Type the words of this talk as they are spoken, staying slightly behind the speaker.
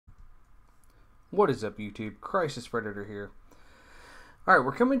What is up, YouTube? Crisis Predator here. Alright,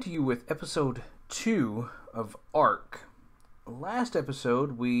 we're coming to you with episode 2 of Ark. Last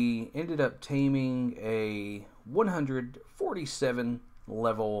episode, we ended up taming a 147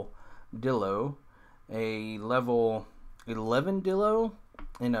 level dillo, a level 11 dillo,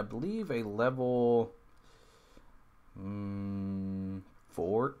 and I believe a level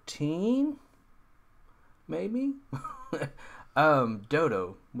 14, maybe?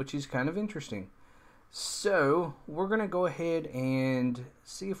 Dodo, which is kind of interesting. So, we're going to go ahead and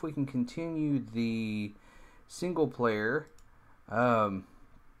see if we can continue the single player. Now,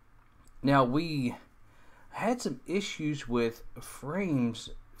 we had some issues with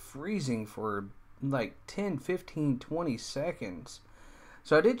frames freezing for like 10, 15, 20 seconds.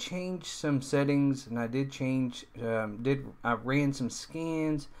 So I did change some settings, and I did change, I ran some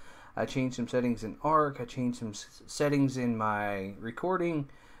scans. I changed some settings in Ark. I changed some settings in my recording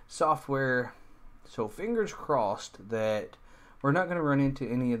software. So fingers crossed that we're not going to run into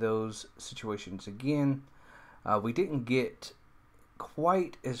any of those situations again. We didn't get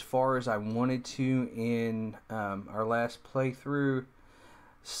quite as far as I wanted to in our last playthrough.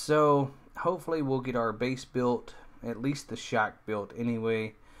 So hopefully we'll get our base built, at least the shack built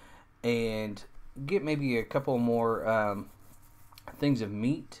anyway, and get maybe a couple more things of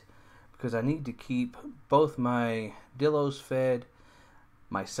meat, because I need to keep both my dillos fed,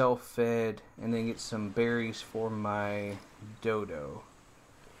 myself fed, and then get some berries for my dodo.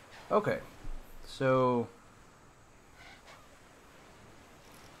 Okay, so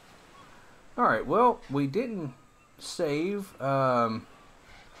alright, well, we didn't save all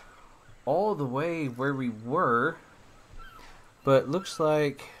the way where we were, but looks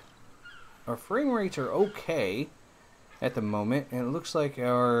like our frame rates are okay at the moment, and it looks like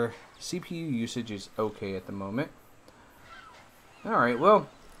our CPU usage is okay at the moment. Alright, well,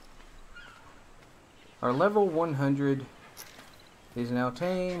 our level 100 is now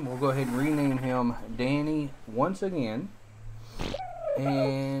tame. We'll go ahead and rename him Danny once again.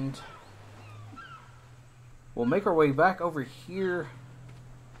 And we'll make our way back over here.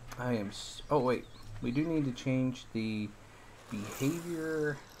 Oh wait, we do need to change the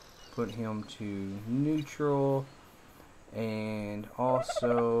behavior. Put him to neutral. And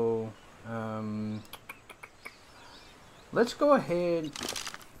also, let's go ahead,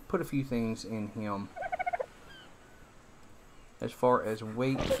 put a few things in him. As far as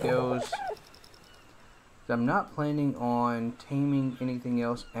weight goes, I'm not planning on taming anything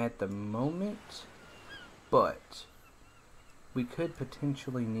else at the moment, but we could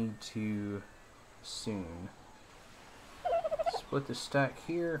potentially need to soon. Split the stack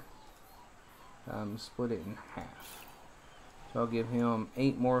here, split it in half. So I'll give him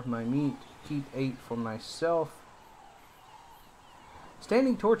 8 more of my meat, keep 8 for myself.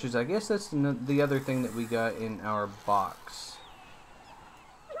 Standing torches, I guess that's the other thing that we got in our box.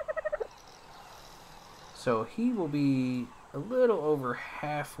 So he will be a little over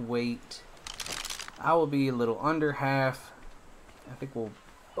half weight. I will be a little under half. I think we'll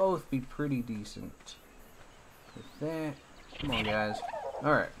both be pretty decent with that. Come on, guys.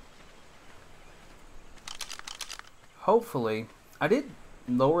 Alright. Hopefully, I did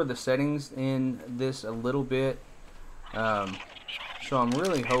lower the settings in this a little bit. So I'm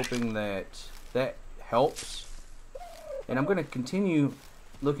really hoping that that helps. And I'm going to continue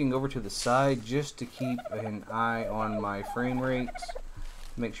looking over to the side just to keep an eye on my frame rates.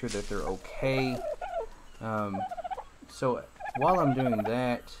 Make sure that they're okay. So while I'm doing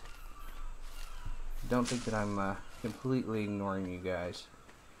that, don't think that I'm completely ignoring you guys.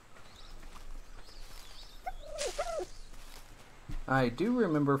 I do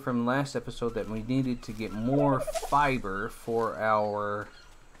remember from last episode that we needed to get more fiber for our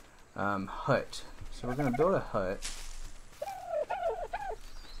hut. So we're going to build a hut.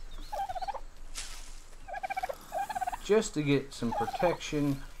 Just to get some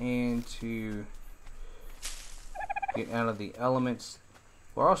protection and to get out of the elements.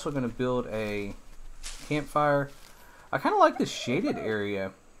 We're also going to build a campfire. I kind of like the shaded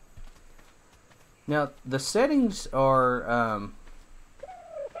area. Now, the settings are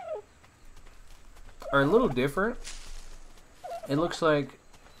a little different. It looks like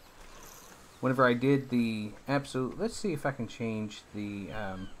whenever I did the absolute, let's see if I can change the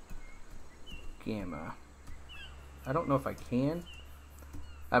gamma. I don't know if I can.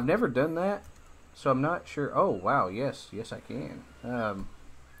 I've never done that, so I'm not sure. Oh wow, yes I can.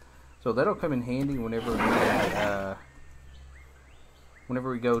 So that'll come in handy whenever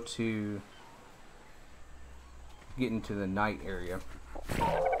we go to get into the night area.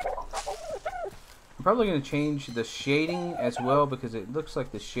 Probably going to change the shading as well, because it looks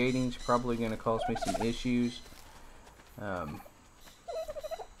like the shading's probably going to cause me some issues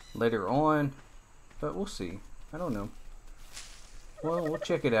later on, but we'll see. I don't know. Well, we'll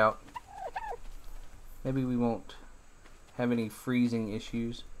check it out. Maybe we won't have any freezing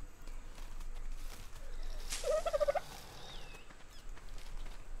issues.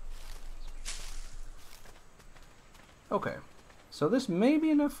 Okay, so this may be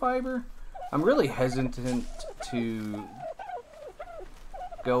enough fiber. I'm really hesitant to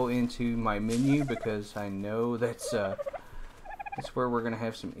go into my menu because I know that's where we're gonna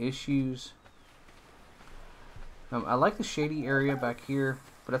have some issues. I like the shady area back here,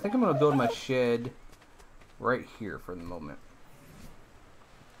 but I think I'm gonna build my shed right here for the moment.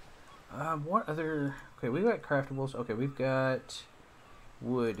 What other? Okay, we've got craftables. Okay, we've got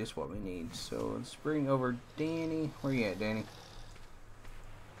wood is what we need. So let's bring over Danny. Where you at, Danny?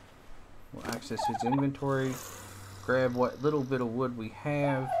 We'll access his inventory, grab what little bit of wood we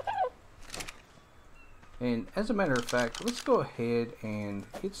have, and as a matter of fact, let's go ahead and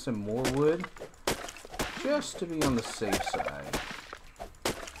get some more wood just to be on the safe side.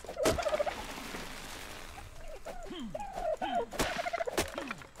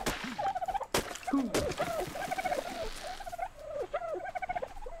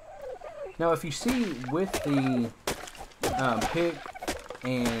 Now, if you see with the pick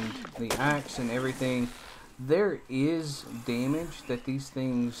and the axe and everything, there is damage that these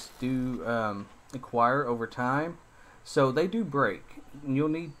things do acquire over time, so they do break. And you'll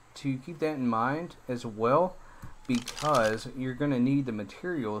need to keep that in mind as well, because you're going to need the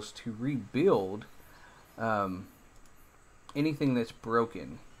materials to rebuild anything that's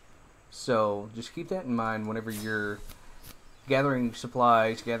broken. So just keep that in mind whenever you're gathering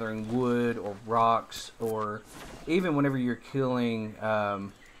supplies, gathering wood or rocks, or even whenever you're killing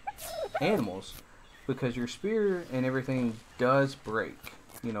animals, because your spear and everything does break.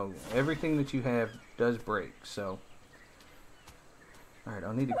 You know, everything that you have does break. So, alright,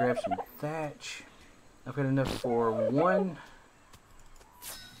 I'll need to grab some thatch. I've got enough for one.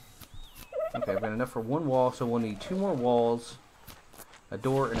 Okay, I've got enough for one wall, so we'll need 2 more walls, a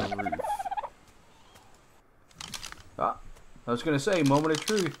door, and a roof. Ah, I was going to say, moment of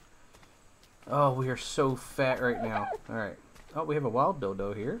truth. Oh, we are so fat right now. Alright. Oh, we have a wild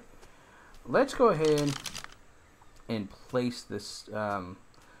dodo here. Let's go ahead and place this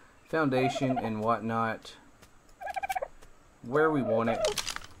foundation and whatnot where we want it,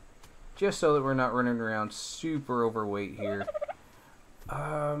 just so that we're not running around super overweight here.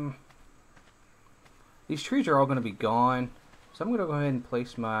 These trees are all going to be gone, so I'm going to go ahead and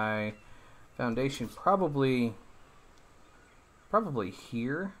place my foundation probably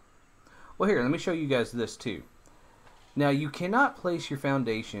here. Well, here, let me show you guys this too. Now, you cannot place your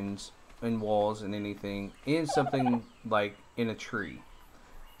foundations and walls and anything in something like in a tree,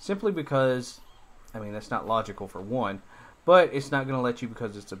 simply because, I mean, that's not logical for one, but it's not going to let you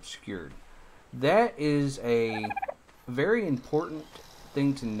because it's obscured. That is a very important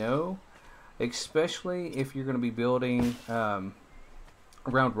thing to know, especially if you're going to be building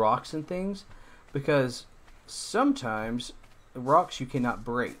around rocks and things, because sometimes rocks you cannot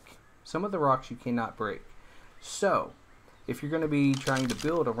break. Some of the rocks you cannot break. So, if you're going to be trying to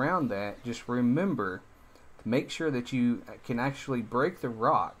build around that, just remember to make sure that you can actually break the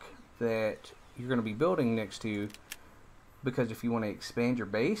rock that you're going to be building next to, because if you want to expand your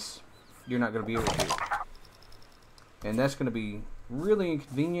base, you're not going to be able to. And that's going to be really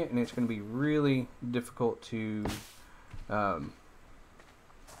inconvenient, and it's going to be really difficult to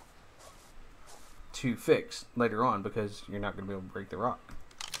fix later on, because you're not going to be able to break the rock.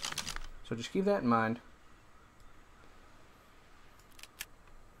 So just keep that in mind.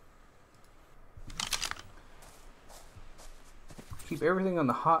 Keep everything on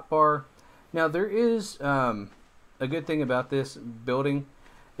the hotbar. Now, there is a good thing about this building.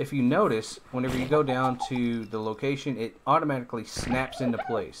 If you notice, whenever you go down to the location, it automatically snaps into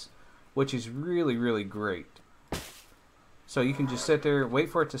place, which is really, really great. So you can just sit there, wait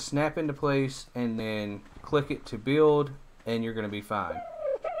for it to snap into place, and then click it to build, and you're going to be fine.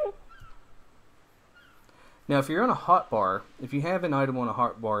 Now, if you're on a hotbar, if you have an item on a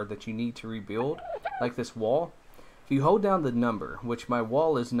hotbar that you need to rebuild, like this wall, if you hold down the number, which my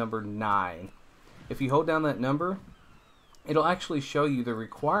wall is number 9, if you hold down that number, it'll actually show you the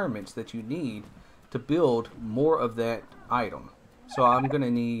requirements that you need to build more of that item. So I'm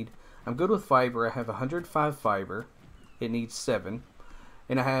good with fiber. I have 105 fiber. It needs 7.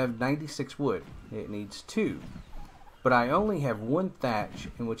 And I have 96 wood. It needs 2. But I only have 1 thatch,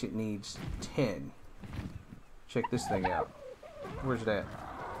 in which it needs 10. Check this thing out. Where's that?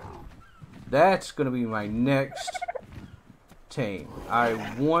 That's going to be my next tame. I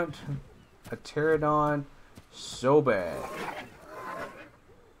want a pterodon so bad.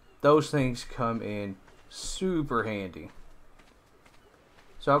 Those things come in super handy.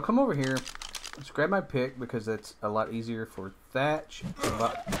 So I'll come over here. Let's grab my pick because that's a lot easier for thatch.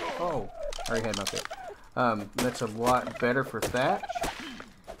 Oh, I already had my pick. That's a lot better for thatch.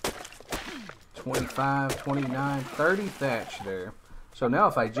 25, 29, 30 thatch there. So now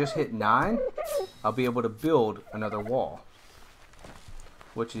if I just hit 9, I'll be able to build another wall,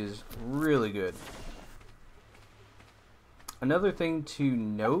 which is really good. Another thing to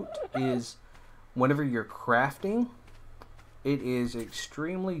note is whenever you're crafting, it is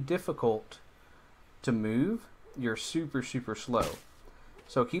extremely difficult to move. You're super slow.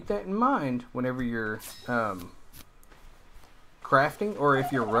 So keep that in mind whenever you're crafting, or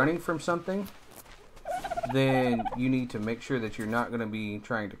if you're running from something, then you need to make sure that you're not going to be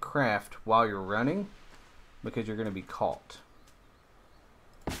trying to craft while you're running, because you're going to be caught.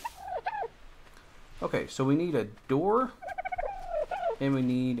 Okay, so we need a door and we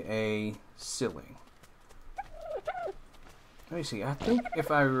need a ceiling. Let me see. I think if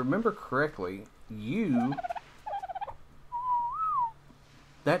I remember correctly,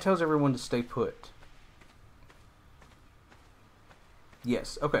 that tells everyone to stay put.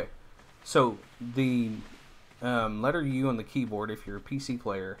 Yes, okay. So the letter U on the keyboard, if you're a PC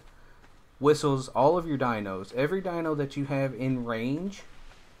player, whistles all of your dinos, every dino that you have in range,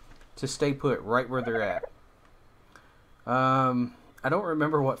 to stay put right where they're at. I don't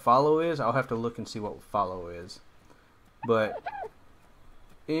remember what follow is. I'll have to look and see what follow is. But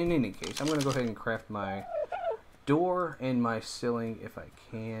in any case, I'm going to go ahead and craft my door and my ceiling if I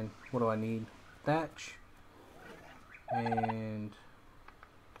can. What do I need? Thatch. And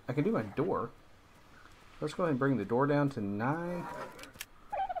I can do my door. Let's go ahead and bring the door down to 9.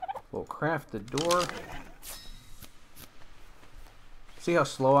 We'll craft the door. See how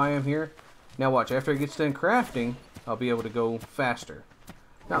slow I am here? Now watch, after it gets done crafting, I'll be able to go faster.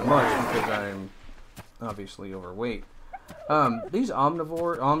 Not much because I'm obviously overweight. These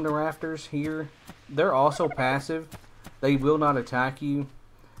omnirafters here, they're also passive. They will not attack you.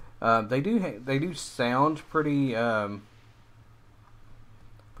 They do sound pretty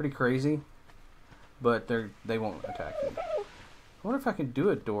crazy, but they won't attack you. I wonder if I can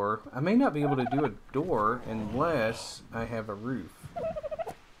do a door. I may not be able to do a door unless I have a roof.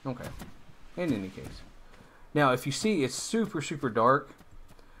 Okay. In any case. Now, if you see, it's super dark.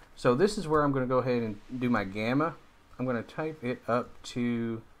 So this is where I'm going to go ahead and do my gamma. I'm going to type it up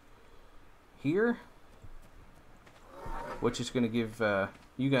to here, which is going to give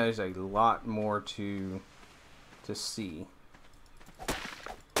you guys a lot more to see.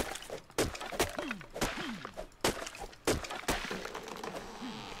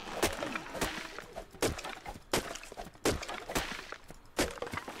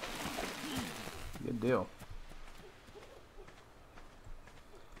 Good deal.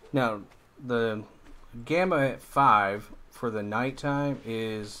 Now, the gamma at 5 for the nighttime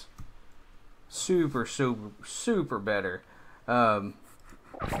is super better. And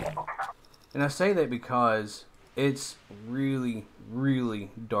I say that because it's really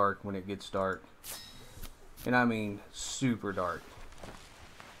dark when it gets dark. And I mean super dark.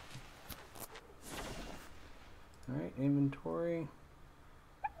 Alright, inventory.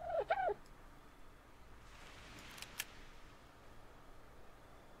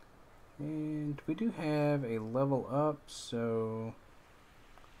 And we do have a level up, so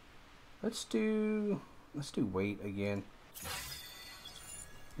let's do weight again.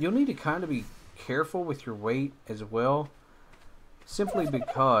 You'll need to kind of be careful with your weight as well, simply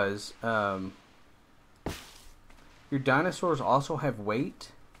because your dinosaurs also have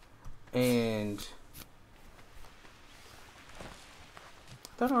weight, and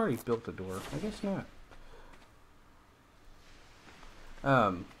I thought I already built the door. I guess not.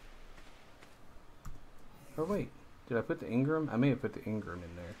 Or wait, did I put the Ingram? I may have put the Ingram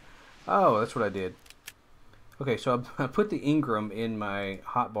in there. Oh, that's what I did. Okay, so I put the Ingram in my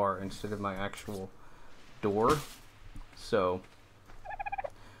hotbar instead of my actual door. So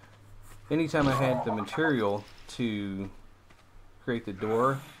anytime I had the material to create the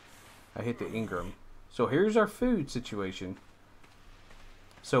door, I hit the Ingram. So here's our food situation.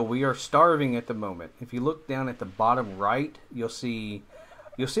 So we are starving at the moment. If you look down at the bottom right, you'll see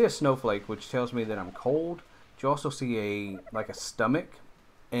a snowflake, which tells me that I'm cold. But you also see like a stomach,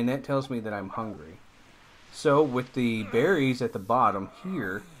 and that tells me that I'm hungry. So with the berries at the bottom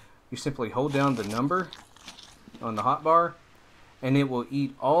here, you simply hold down the number on the hotbar, and it will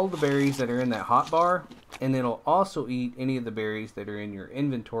eat all the berries that are in that hotbar, and it'll also eat any of the berries that are in your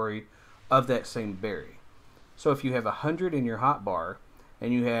inventory of that same berry. So if you have 100 in your hotbar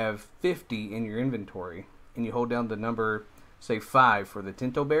and you have 50 in your inventory, and you hold down the number, say 5 for the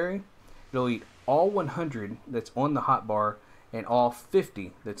tinto berry, it'll eat all 100 that's on the hotbar and all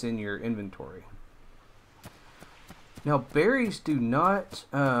 50 that's in your inventory. Now berries do not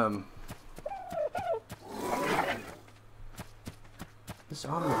this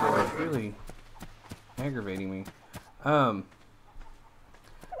omnivore is really aggravating me.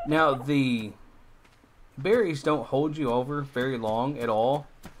 Now the berries don't hold you over very long at all,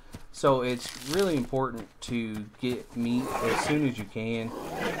 so it's really important to get meat as soon as you can,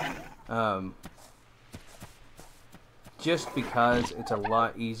 just because it's a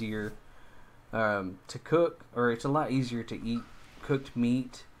lot easier to cook, or it's a lot easier to eat cooked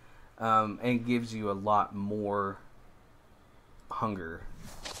meat, and gives you a lot more hunger.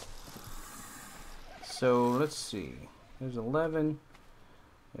 So let's see, there's 11,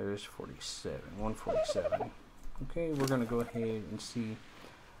 there's 47, 147. Okay, we're gonna go ahead and see.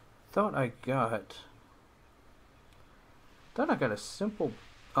 Thought I got a simple,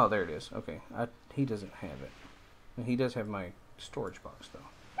 oh there it is. Okay, he doesn't have it. He does have my storage box though.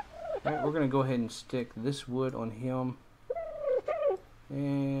 Alright, we're gonna go ahead and stick this wood on him,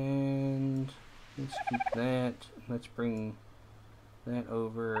 and let's keep that. Let's bring that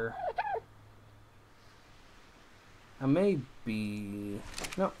over. I may be,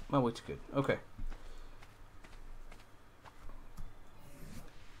 no, my weight's good. Okay.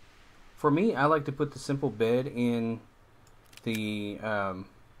 For me, I like to put the simple bed in the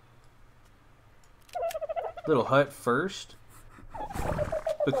little hut first,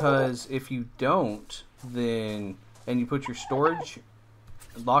 because if you don't, then, and you put your storage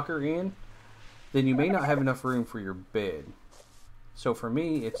locker in, then you may not have enough room for your bed. So for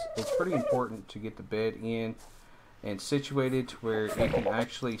me, it's pretty important to get the bed in and situated to where it can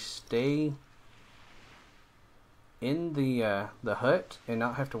actually stay in the hut and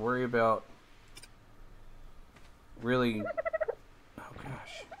not have to worry about really, oh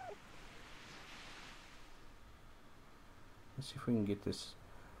gosh. Let's see if we can get this,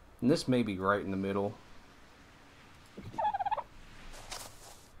 and this may be right in the middle.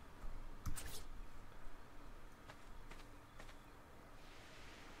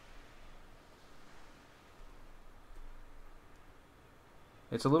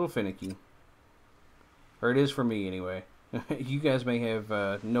 It's a little finicky. Or it is for me anyway. You guys may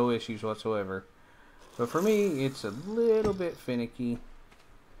have no issues whatsoever. But for me, it's a little bit finicky.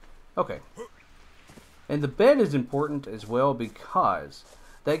 Okay. And the bed is important as well, because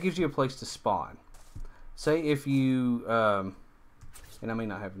that gives you a place to spawn. Say if you, and I may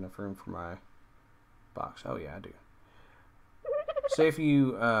not have enough room for my box. Oh yeah, I do. Say if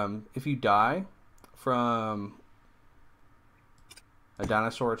you die from a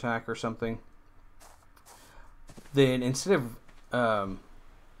dinosaur attack or something, then instead of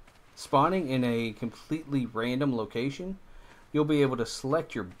spawning in a completely random location, you'll be able to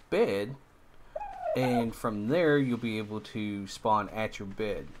select your bed, and from there you'll be able to spawn at your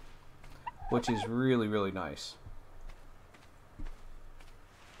bed, which is really, really nice.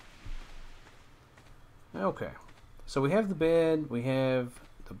 Okay, so we have the bed, we have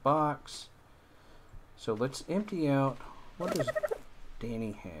the box, so let's empty out. What does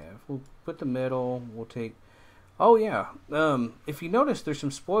Danny have? We'll put the metal, we'll take, oh yeah, if you notice, there's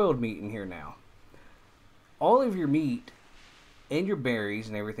some spoiled meat in here now. All of your meat and your berries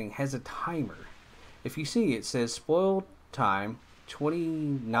and everything has a timer. If you see, it says spoiled time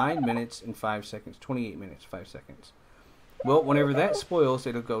 29 minutes and 5 seconds, 28 minutes 5 seconds. Well, whenever that spoils,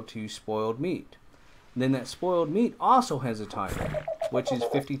 it'll go to spoiled meat. Then that spoiled meat also has a timer, which is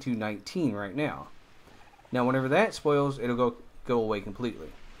 52:19 right now. Now whenever that spoils, it'll go away completely.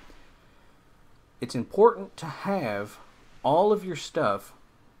 It's important to have all of your stuff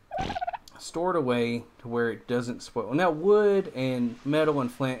stored away to where it doesn't spoil. Now wood and metal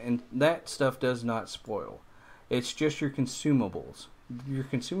and flint and that stuff does not spoil. It's just your consumables. Your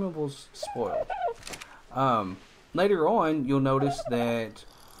consumables spoil. Later on, you'll notice that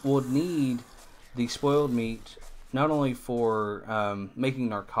we'll need the spoiled meat not only for making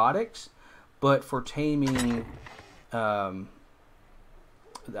narcotics, but for taming.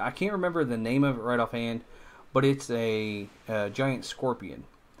 I can't remember the name of it right offhand, but it's a giant scorpion,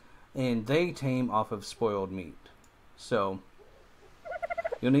 and they tame off of spoiled meat. So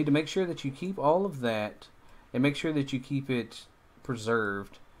you'll need to make sure that you keep all of that, and make sure that you keep it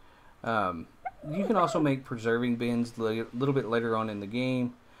preserved. You can also make preserving bins a little bit later on in the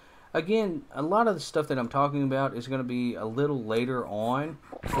game. Again, a lot of the stuff that I'm talking about is going to be a little later on.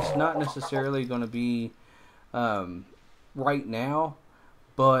 It's not necessarily going to be right now,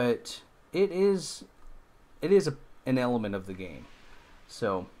 but an element of the game.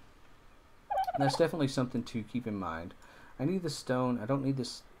 So that's definitely something to keep in mind. I need the stone. I don't need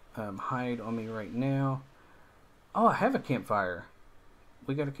this hide on me right now. Oh, I have a campfire.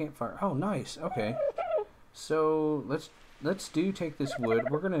 We got a campfire. Oh, nice. Okay. So let's take this wood.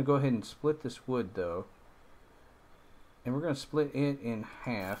 We're gonna go ahead and split this wood though, and we're gonna split it in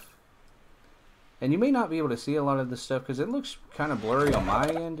half. And you may not be able to see a lot of this stuff because it looks kind of blurry on my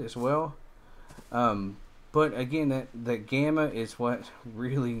end as well. But again, that gamma is what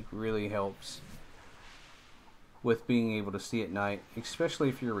really helps with being able to see at night, especially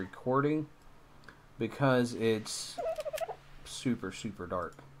if you're recording, because it's super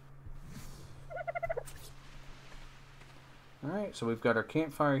dark. Alright, so we've got our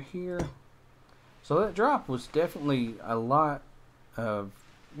campfire here. So that drop was definitely a lot of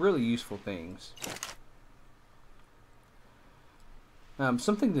really useful things.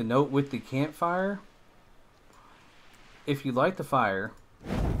 Something to note with the campfire, if you light the fire,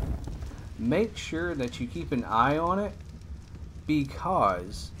 make sure that you keep an eye on it,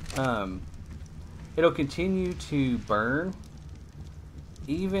 because it'll continue to burn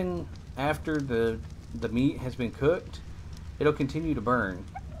even after the meat has been cooked. It'll continue to burn,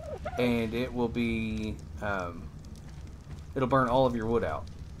 and it will be it'll burn all of your wood out.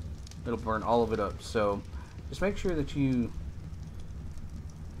 It'll burn all of it up. So just make sure that you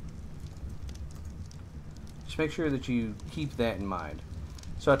keep that in mind.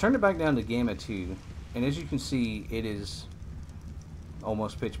 So I turned it back down to gamma 2, and as you can see, it is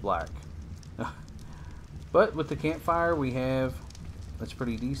almost pitch black. But with the campfire we have, that's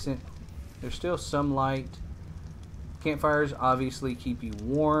pretty decent. There's still some light. Campfires obviously keep you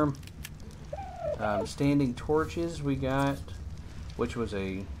warm. Standing torches we got, which was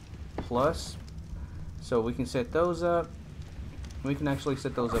a plus, so we can set those up. We can actually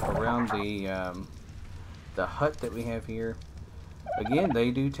set those up around the hut that we have here. Again,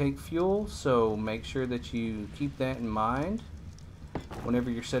 they do take fuel, so make sure that you keep that in mind whenever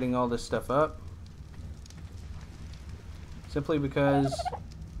you're setting all this stuff up, simply because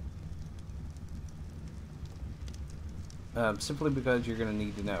you're going to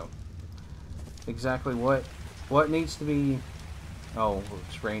need to know exactly what needs to be. Oh,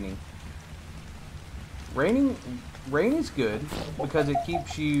 it's raining. Rain is good because it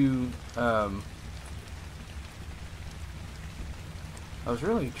keeps you I was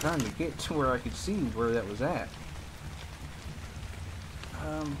really trying to get to where I could see where that was at.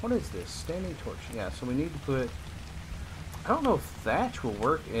 What is this? Standing torch. Yeah, so we need to put, I don't know if thatch will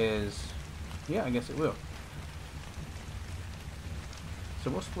work as, yeah, I guess it will. So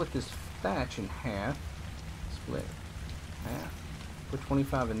we'll split this thatch in half. Split half. Put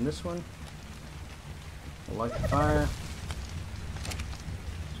 25 in this one. We'll light the fire.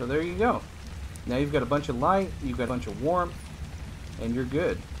 So there you go. Now you've got a bunch of light, you've got a bunch of warmth, and you're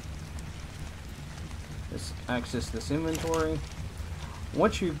good. Let's access this inventory.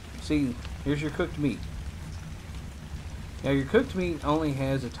 Once you see, here's your cooked meat. Now your cooked meat only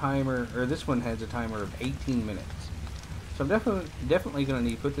has a timer, or this one has a timer of 18 minutes. So I'm definitely going to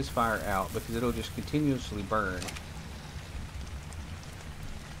need to put this fire out because it'll just continuously burn.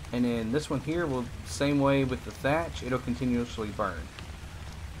 And then this one here will, same way with the thatch, it'll continuously burn.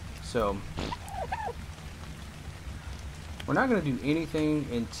 So we're not going to do anything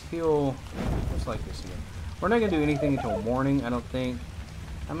until, looks like this again. We're not going to do anything until morning, I don't think.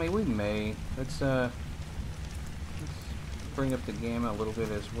 I mean, we may. Let's bring up the gamma a little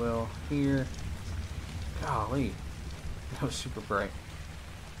bit as well here. Golly, that was super bright.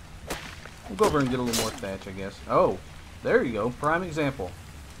 We'll go over and get a little more thatch, I guess. Oh, there you go, prime example.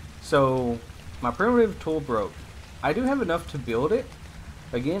 So my primitive tool broke. I do have enough to build it.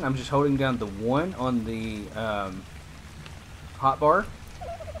 Again, I'm just holding down the 1 on the hotbar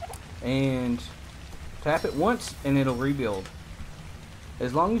and tap it once and it'll rebuild.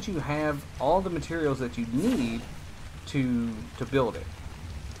 As long as you have all the materials that you need to build it.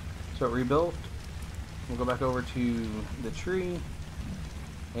 So it rebuilt. We'll go back over to the tree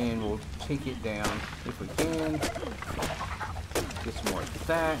and we'll take it down if we can. Get some more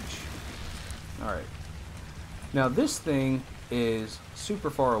thatch. Alright. Now this thing is super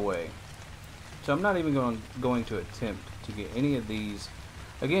far away. So I'm not even going to attempt to get any of these.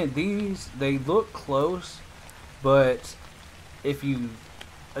 Again, these, they look close, but if you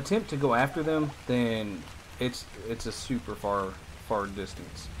attempt to go after them, then it's a super far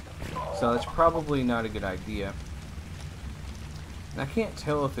distance. So that's probably not a good idea. And I can't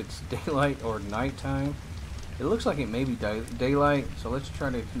tell if it's daylight or nighttime. It looks like it may be daylight, so let's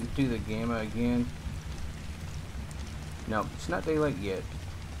try to do the gamma again. No, it's not daylight yet.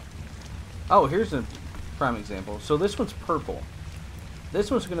 Oh, here's a prime example. So this one's purple. This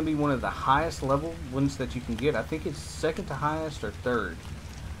one's going to be one of the highest level ones that you can get. I think it's second to highest or third.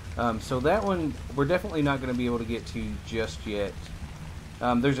 So that one we're definitely not going to be able to get to just yet.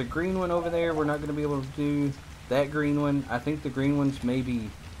 There's a green one over there we're not going to be able to do. That green one, I think the green one's maybe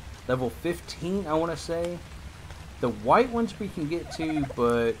level 15, I want to say. The white ones we can get to,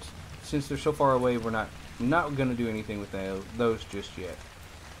 but since they're so far away, we're not going to do anything with those just yet.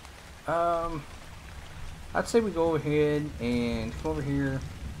 I'd say we go ahead and come over here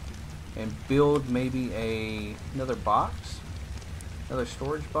and build maybe another box, another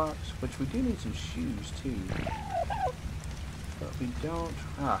storage box, which we do need some shoes too. But we don't.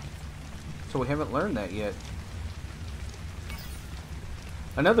 So we haven't learned that yet.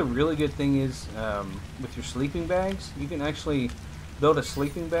 Another really good thing is with your sleeping bags, you can actually build a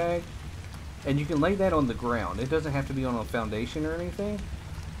sleeping bag and you can lay that on the ground. It doesn't have to be on a foundation or anything.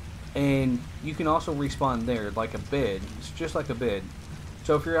 And you can also respawn there like a bed. It's just like a bed.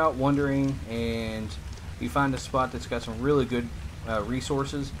 So if you're out wandering and you find a spot that's got some really good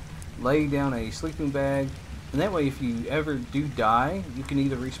resources, lay down a sleeping bag, and that way if you ever do die, you can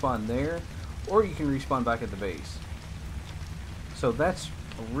either respawn there or you can respawn back at the base. So that's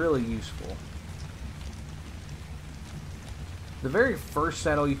really useful. The very first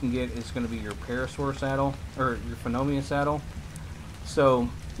saddle you can get is going to be your parasaur saddle, or your phenomia saddle. So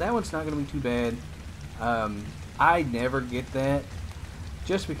that one's not going to be too bad. I never get that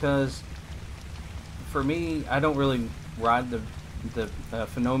just because for me, I don't really ride the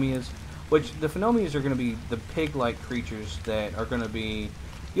phenomias, which the phenomias are going to be the pig-like creatures that are going to be,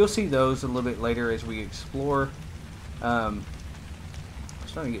 you'll see those a little bit later as we explore.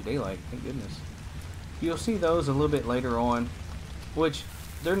 It's starting to get daylight, thank goodness. You'll see those a little bit later on, which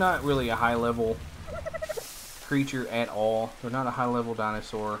they're not really a high level creature at all. They're not a high level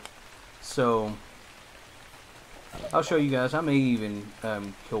dinosaur. So I'll show you guys. I may even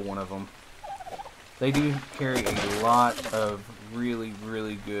kill one of them. They do carry a lot of really,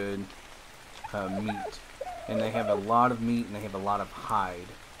 really good meat. And they have a lot of meat and they have a lot of hide.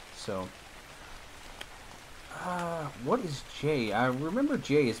 So what is J? I remember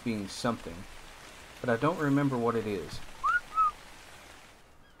J as being something, but I don't remember what it is.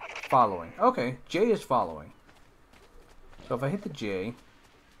 Following. Okay, J is following. So if I hit the J,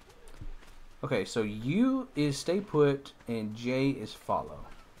 okay, so U is stay put and J is follow.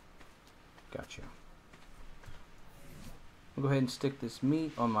 Gotcha. I'll go ahead and stick this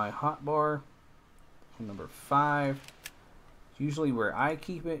meat on my hotbar. Number 5. It's usually where I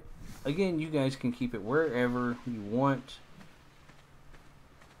keep it. Again, you guys can keep it wherever you want.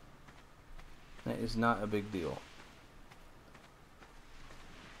 That is not a big deal.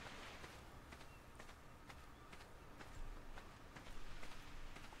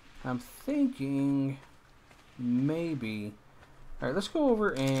 I'm thinking maybe. Alright, let's go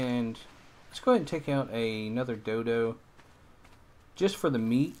over and let's go ahead and take out another dodo just for the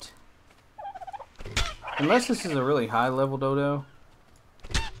meat. Unless this is a really high level dodo,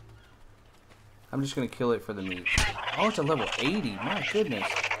 I'm just going to kill it for the meat. Oh, it's a level 80. My goodness.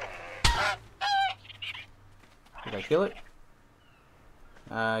 Did I kill it?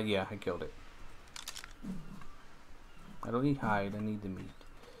 Yeah, I killed it. I don't need hide. I need the meat.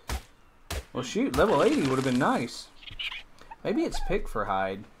 Well, shoot. Level 80 would have been nice. Maybe it's picked for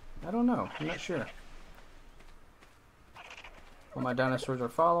hide. I don't know. I'm not sure. All my dinosaurs are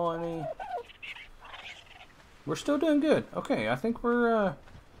following me. We're still doing good. Okay, I think we're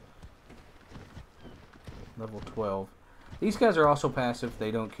level 12. These guys are also passive.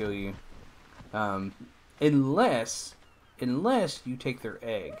 They don't kill you. Unless you take their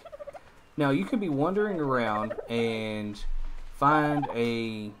egg. Now, you could be wandering around and find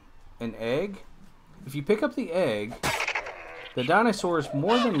an egg. If you pick up the egg, the dinosaur is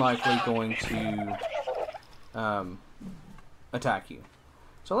more than likely going to attack you.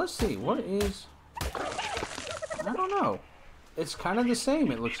 So let's see. What is... I don't know. It's kind of the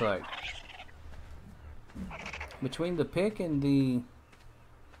same, it looks like. Between the pick and the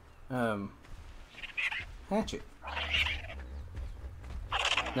hatchet.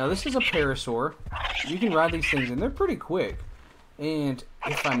 Now this is a parasaur. You can ride these things and they're pretty quick. And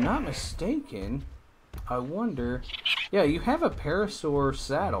if I'm not mistaken, I wonder... Yeah, you have a parasaur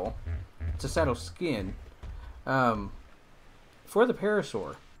saddle. It's a saddle skin. For the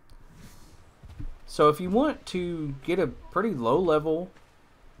parasaur. So if you want to get a pretty low level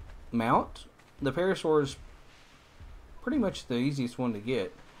mount, the parasaur is pretty much the easiest one to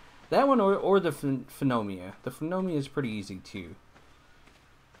get. That one or the phenomia. The phenomia is pretty easy too.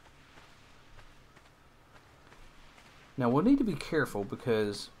 Now we'll need to be careful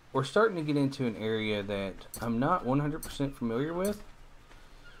because we're starting to get into an area that I'm not 100% familiar with.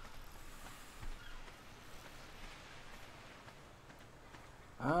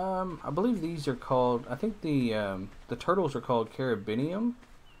 I believe these are called, I think the turtles are called carabinium.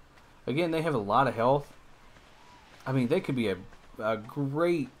 Again, they have a lot of health. I mean, they could be a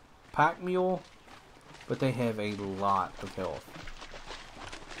great pack mule, but they have a lot of health.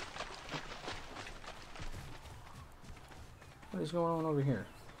 What is going on over here?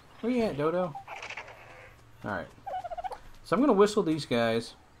 Where you at, Dodo? Alright. So I'm going to whistle these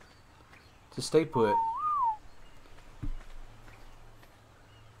guys to stay put.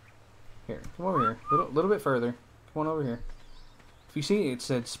 Here, come over here. Little bit further. Come on over here. If you see, it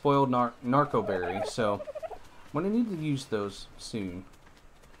said spoiled narco berry, so I'm going to need to use those soon.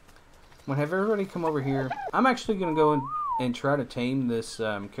 I'm going to have everybody come over here. I'm actually going to go and try to tame this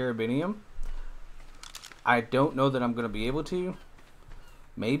carabinium. I don't know that I'm going to be able to.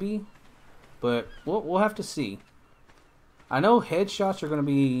 Maybe. But we'll have to see. I know headshots are going to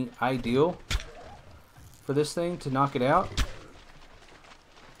be ideal for this thing to knock it out.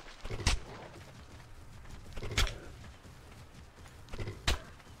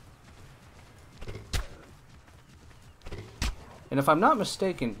 And if I'm not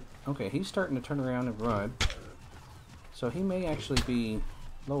mistaken, okay, he's starting to turn around and run. So he may actually be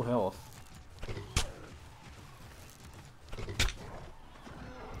low health.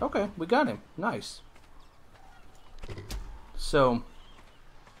 Okay, we got him. Nice. So,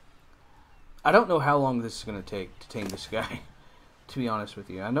 I don't know how long this is going to take to tame this guy, to be honest with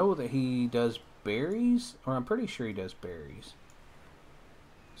you. I know that he does berries, or I'm pretty sure he does berries.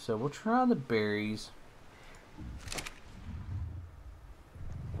 So, we'll try the berries.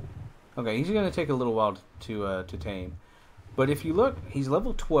 Okay, he's going to take a little while to tame. But if you look, he's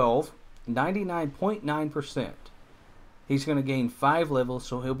level 12, 99.9%. He's going to gain 5 levels,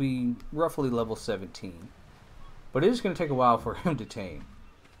 so he'll be roughly level 17. But it is going to take a while for him to tame.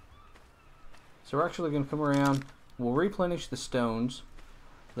 So we're actually going to come around. We'll replenish the stones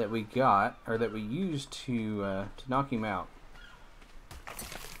that we got, or that we used to knock him out.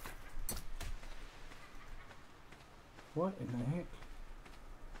 What in the heck?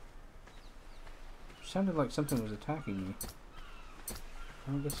 Sounded like something was attacking me.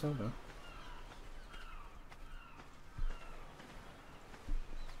 I don't guess so though.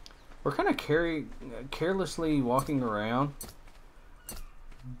 We're kind of carelessly walking around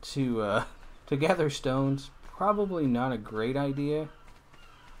to gather stones. Probably not a great idea.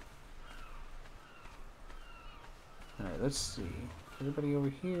 Alright, let's see. Everybody over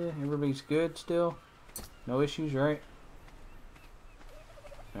here. Everybody's good still? No issues, right?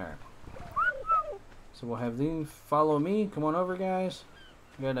 Alright. So we'll have them follow me. Come on over, guys.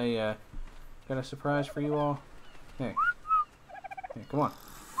 Got a surprise for you all. Hey. Hey, come on.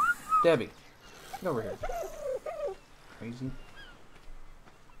 Debbie. Get over here. Crazy.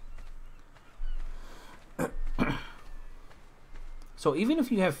 So even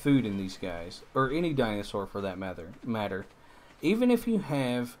if you have food in these guys, or any dinosaur for that matter, even if you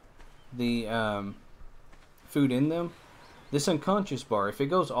have the food in them, this unconscious bar, if it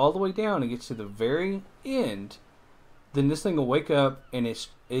goes all the way down and gets to the very end, then this thing will wake up, and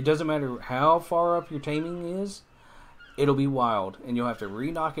it doesn't matter how far up your taming is, it'll be wild, and you'll have to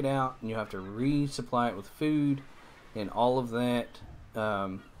re-knock it out, and you'll have to resupply it with food, and all of that.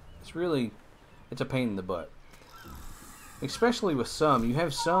 It's a pain in the butt. Especially with some. You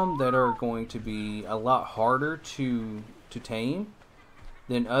have some that are going to be a lot harder to tame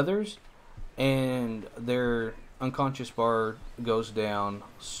than others, and their unconscious bar goes down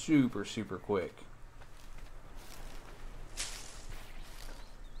super, super quick.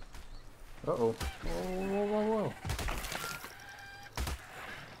 Uh-oh. Whoa, whoa, whoa,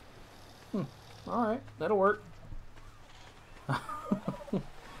 whoa. Alright, that'll work. I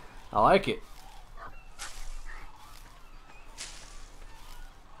like it.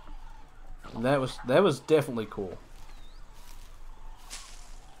 That was definitely cool.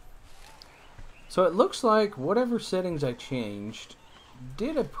 So it looks like whatever settings I changed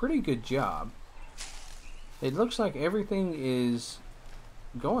did a pretty good job. It looks like everything is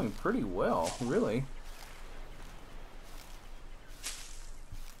going pretty well, really.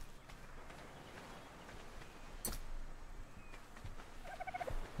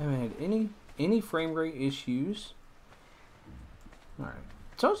 I haven't had any frame rate issues. Alright.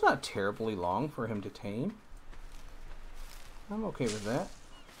 So it's not terribly long for him to tame. I'm okay with that.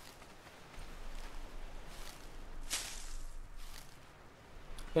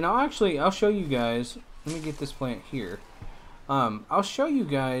 And I'll show you guys. Let me get this plant here. I'll show you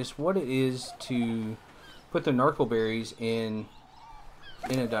guys what it is to put the narco berries in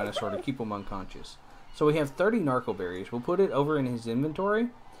in a dinosaur to keep him unconscious. So we have 30 narco berries. We'll put it over in his inventory.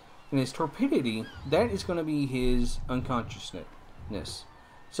 And his torpidity, that is going to be his unconsciousness.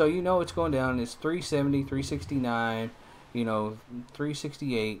 So you know it's going down. It's 370, 369,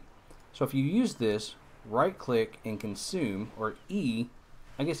 368. So if you use this, right click and consume, or E,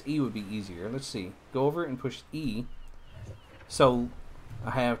 I guess E would be easier. Let's see. Go over it and push E. So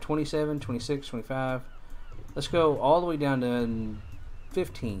I have 27, 26, 25. Let's go all the way down to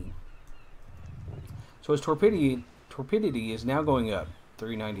 15. So his torpidity is now going up.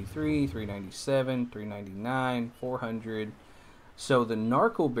 393, 397, 399, 400. So the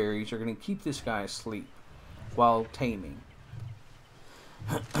narco berries are going to keep this guy asleep while taming.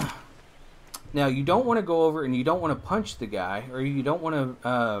 Now you don't want to go over and you don't want to punch the guy, or you don't want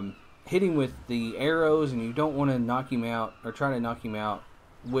to hit him with the arrows, and you don't want to knock him out or try to knock him out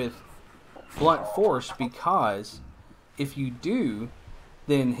with blunt force, because if you do,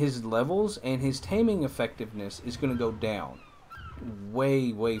 then his levels and his taming effectiveness is going to go down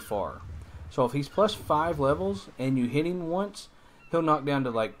way far. So if he's plus 5 levels and you hit him once, he'll knock down to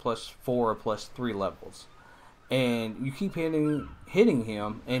like plus 4 or plus 3 levels, and you keep hitting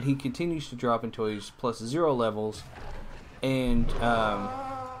him and he continues to drop until he's plus 0 levels, and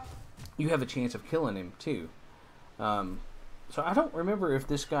you have a chance of killing him too. So I don't remember if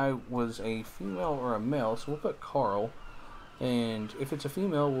this guy was a female or a male, so we'll put Carl, and if it's a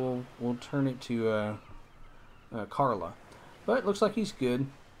female we'll turn it to Carla. But it looks like he's good.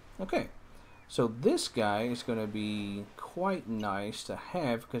 Okay, so this guy is going to be quite nice to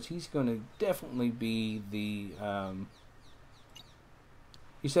have, because he's going to definitely be the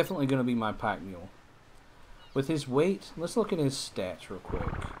he's definitely going to be my pack mule. With his weight, let's look at his stats real quick.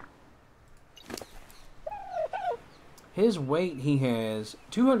 His weight, he has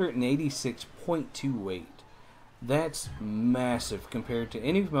 286.2 weight. That's massive compared to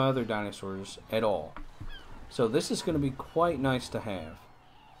any of my other dinosaurs at all. So this is going to be quite nice to have.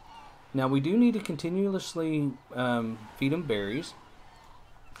 Now we do need to continuously feed them berries.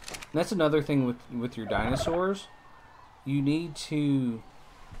 And that's another thing with your dinosaurs. You need to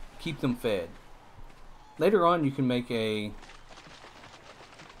keep them fed. Later on, you can make a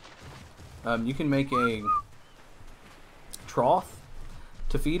trough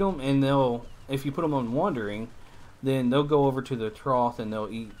to feed them, and if you put them on wandering, then they'll go over to the trough and they'll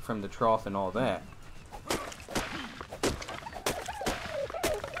eat from the trough and all that.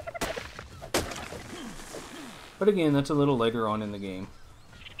 But again, that's a little later on in the game.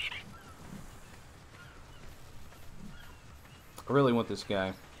 I really want this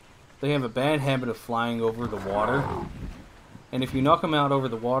guy. They have a bad habit of flying over the water, and if you knock them out over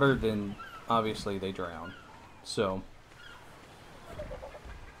the water, then obviously they drown. So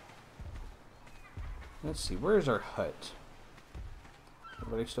let's see, where's our hut?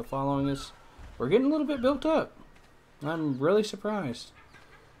 Everybody still following us? We're getting a little bit built up. I'm really surprised.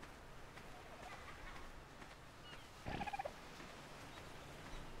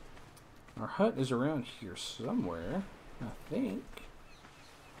 Our hut is around here somewhere, I think.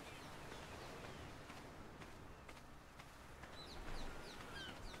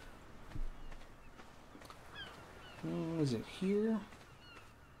 Is it here?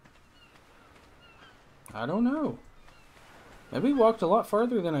 I don't know. Maybe we walked a lot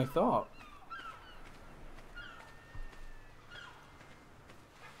farther than I thought.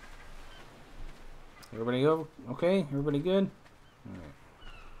 Everybody okay? Everybody good? Alright.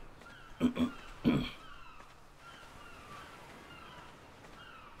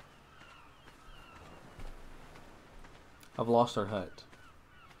 I've lost our hut.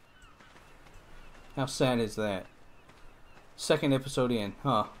 How sad is that? Second episode in.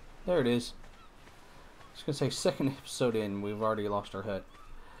 Huh. There it is. I was going to say second episode in, we've already lost our hut.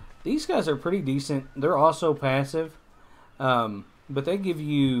 These guys are pretty decent. They're also passive. But they give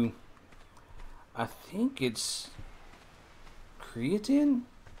you, I think it's creatine?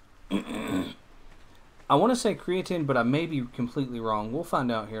 I want to say creatine, but I may be completely wrong. We'll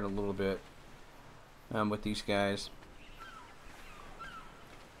find out here in a little bit with these guys.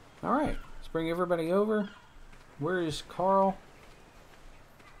 Alright, let's bring everybody over. Where is Carl?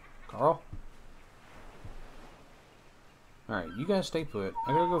 Carl? Alright, you guys stay put.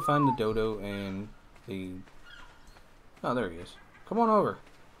 I gotta go find the dodo and the... Oh, there he is. Come on over.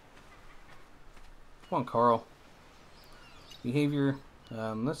 Come on, Carl. Behavior.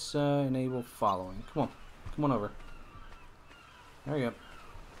 Let's enable following. Come on. Come on over. There you go.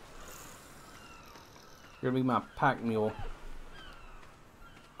 You're gonna be my pack mule.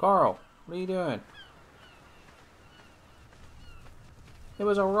 Carl, what are you doing? It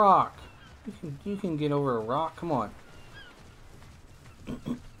was a rock. You can get over a rock. Come on.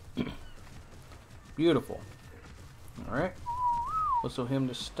 Beautiful. Alright. Whistle him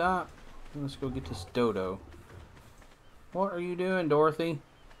to stop. Let's go get this dodo. What are you doing, Dorothy?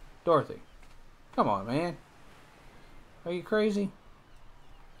 Dorothy. Come on, man. Are you crazy?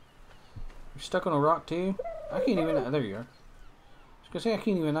 You're stuck on a rock, too? I can't even... There you are. I was going to say, I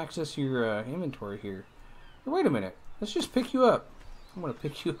can't even access your inventory here. Wait a minute. Let's just pick you up. I'm going to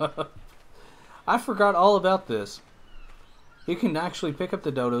pick you up. I forgot all about this. You can actually pick up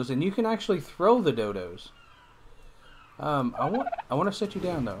the dodos, and you can actually throw the dodos. I want to set you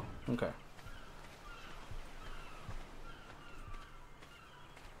down, though. Okay.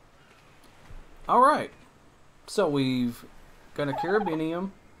 Alright. So we've got a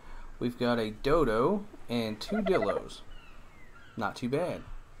carabinium, we've got a dodo, and 2 dillos. Not too bad.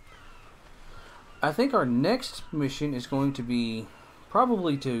 I think our next mission is going to be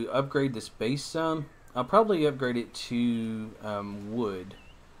probably to upgrade this base some. I'll probably upgrade it to wood.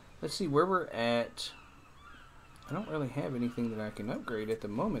 Let's see where we're at. I don't really have anything that I can upgrade at the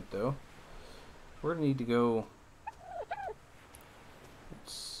moment, though. We're going to need to go...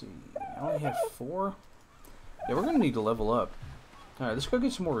 Let's see. I only have 4. Yeah, we're going to need to level up. Alright, let's go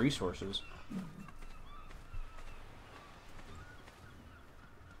get some more resources.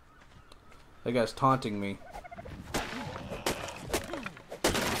 That guy's taunting me.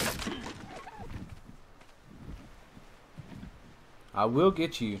 I will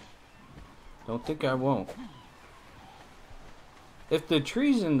get you. Don't think I won't. If the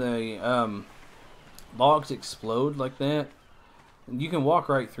trees and the logs explode like that, you can walk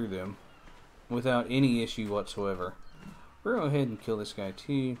right through them without any issue whatsoever. We're going to go ahead and kill this guy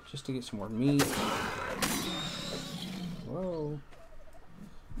too, just to get some more meat. Whoa.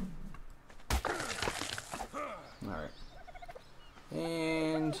 Alright.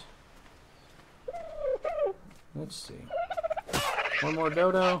 And... let's see. One more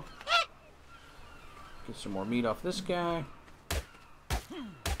dodo. Get some more meat off this guy.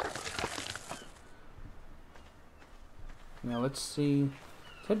 Now let's see.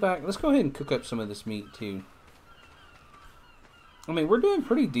 Let's head back. Let's go ahead and cook up some of this meat too. I mean, we're doing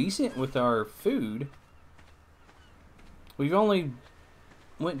pretty decent with our food. We've only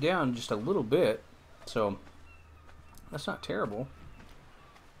went down just a little bit, so that's not terrible.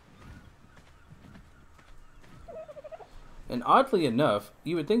 And oddly enough,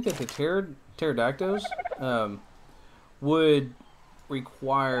 you would think that the pterodactyls would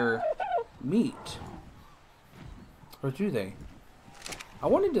require meat, or do they? I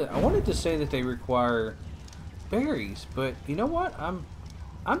wanted to say that they require berries, but you know what? I'm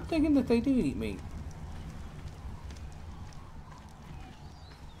thinking that they do eat meat.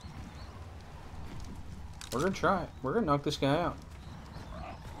 We're gonna try it. We're gonna knock this guy out.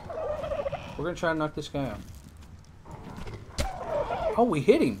 We're gonna try to knock this guy out. Oh, we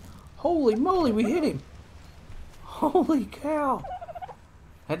hit him! Holy moly, we hit him! Holy cow!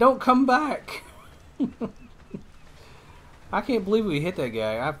 And don't come back! I can't believe we hit that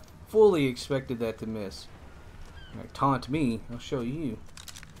guy. I fully expected that to miss. Alright, taunt me. I'll show you.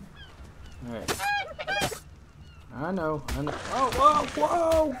 Alright. I know. Oh, whoa,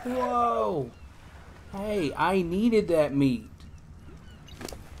 whoa, whoa! Hey, I needed that meat.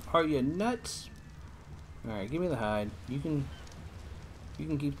 Are you nuts? Alright, give me the hide. You can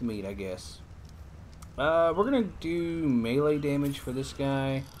keep the meat, I guess. We're gonna do melee damage for this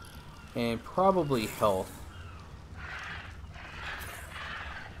guy, and probably health.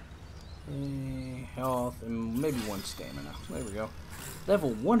 Health, and maybe 1 stamina. There we go.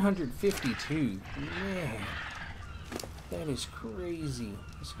 Level 152. Man, that is crazy.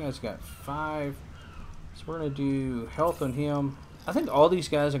 This guy's got 5. So we're gonna do health on him. I think all these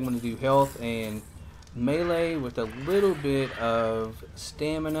guys I'm gonna do health and melee with a little bit of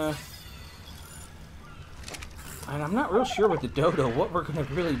stamina. And I'm not real sure with the dodo what we're gonna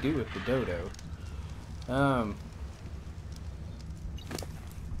really do with the dodo.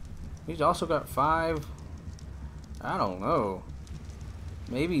 He's also got 5. I don't know.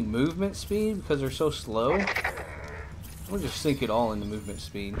 Maybe movement speed because they're so slow. We'll just sink it all into movement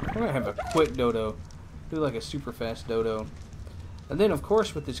speed. We're gonna have a quick dodo. Do like a super fast dodo. And then of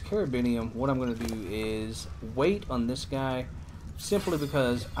course with this carabinium, what I'm going to do is wait on this guy, simply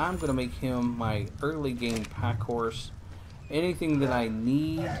because I'm going to make him my early game pack horse. Anything that I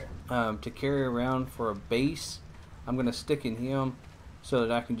need to carry around for a base, I'm going to stick in him so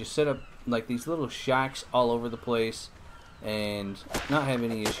that I can just set up like these little shacks all over the place and not have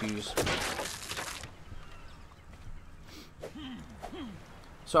any issues.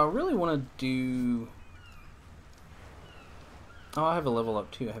 So I really want to do... Oh, I have a level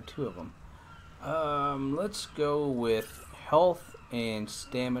up too. I have 2 of them. Let's go with health and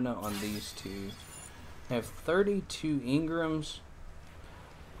stamina on these two. I have 32 engrams.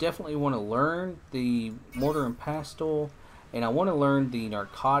 Definitely want to learn the mortar and pestle, and I want to learn the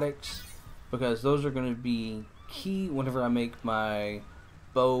narcotics, because those are going to be key whenever I make my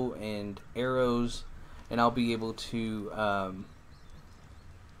bow and arrows, and I'll be able to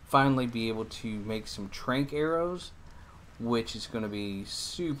finally be able to make some trank arrows, which is going to be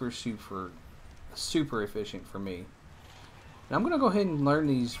super efficient for me. And I'm going to go ahead and learn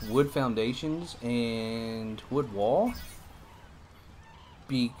these wood foundations and wood wall,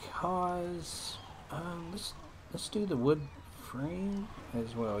 because let's do the wood frame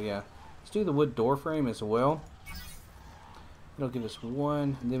as well. Yeah, let's do the wood door frame as well. It'll give us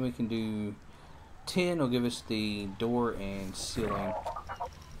 1, and then we can do 10. It'll give us the door and ceiling.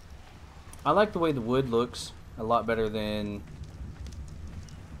 I like the way the wood looks a lot better than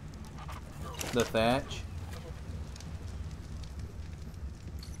the thatch.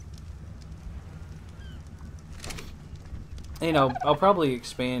 You know, I'll probably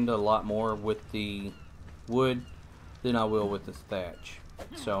expand a lot more with the wood than I will with the thatch.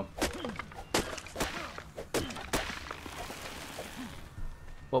 So,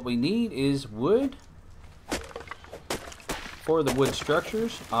 what we need is wood for the wood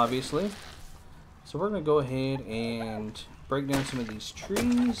structures, obviously. So we're going to go ahead and break down some of these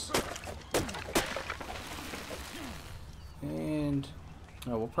trees. And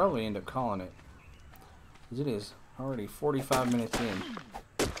we'll probably end up calling it, because it is already 45 minutes in.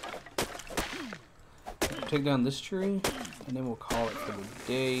 Take down this tree, and then we'll call it for the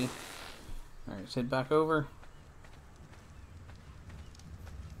day. Alright, let's head back over.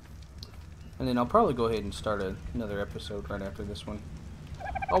 And then I'll probably go ahead and start another episode right after this one.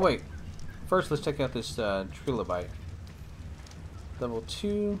 Oh wait, first let's check out this trilobite. Level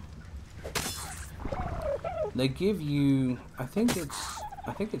 2. They give you, I think it's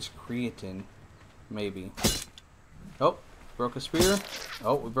creatine, maybe. Oh, broke a spear.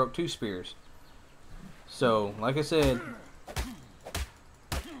 Oh, we broke 2 spears. So, like I said,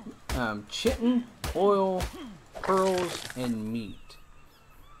 chitin, oil, pearls, and meat.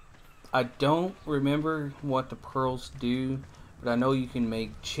 I don't remember what the pearls do, but I know you can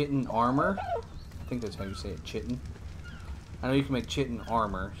make chitin armor. I think that's how you say it, chitin. I know you can make chitin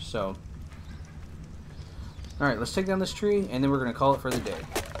armor, so. Alright, let's take down this tree, and then we're going to call it for the day.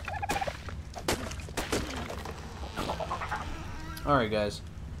 Alright guys,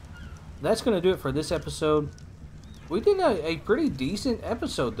 that's going to do it for this episode. We did a pretty decent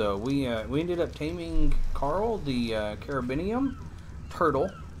episode though. We ended up taming Carl, the carabinium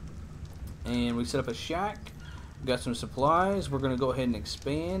turtle, and we set up a shack. We got some supplies. We're going to go ahead and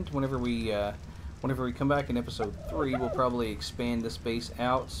expand whenever we come back in episode 3. We'll probably expand the space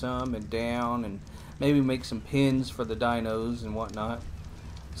out some and down, and maybe make some pins for the dinos and whatnot.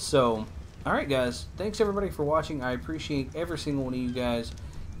 So, alright guys, thanks everybody for watching. I appreciate every single one of you guys.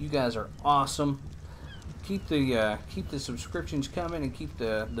 You guys are awesome. Keep the subscriptions coming, and keep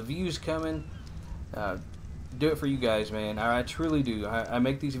the views coming. Do it for you guys, man. I truly do. I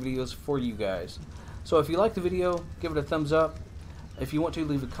make these videos for you guys. So if you like the video, give it a thumbs up. If you want to,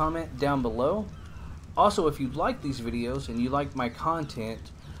 leave a comment down below. Also, if you like these videos and you like my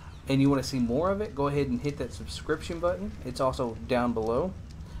content and you want to see more of it, go ahead and hit that subscription button. It's also down below.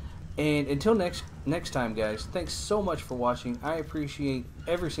 And until next time, guys, thanks so much for watching. I appreciate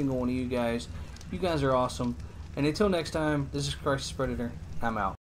every single one of you guys. You guys are awesome. And until next time, this is Crisis Predator. I'm out.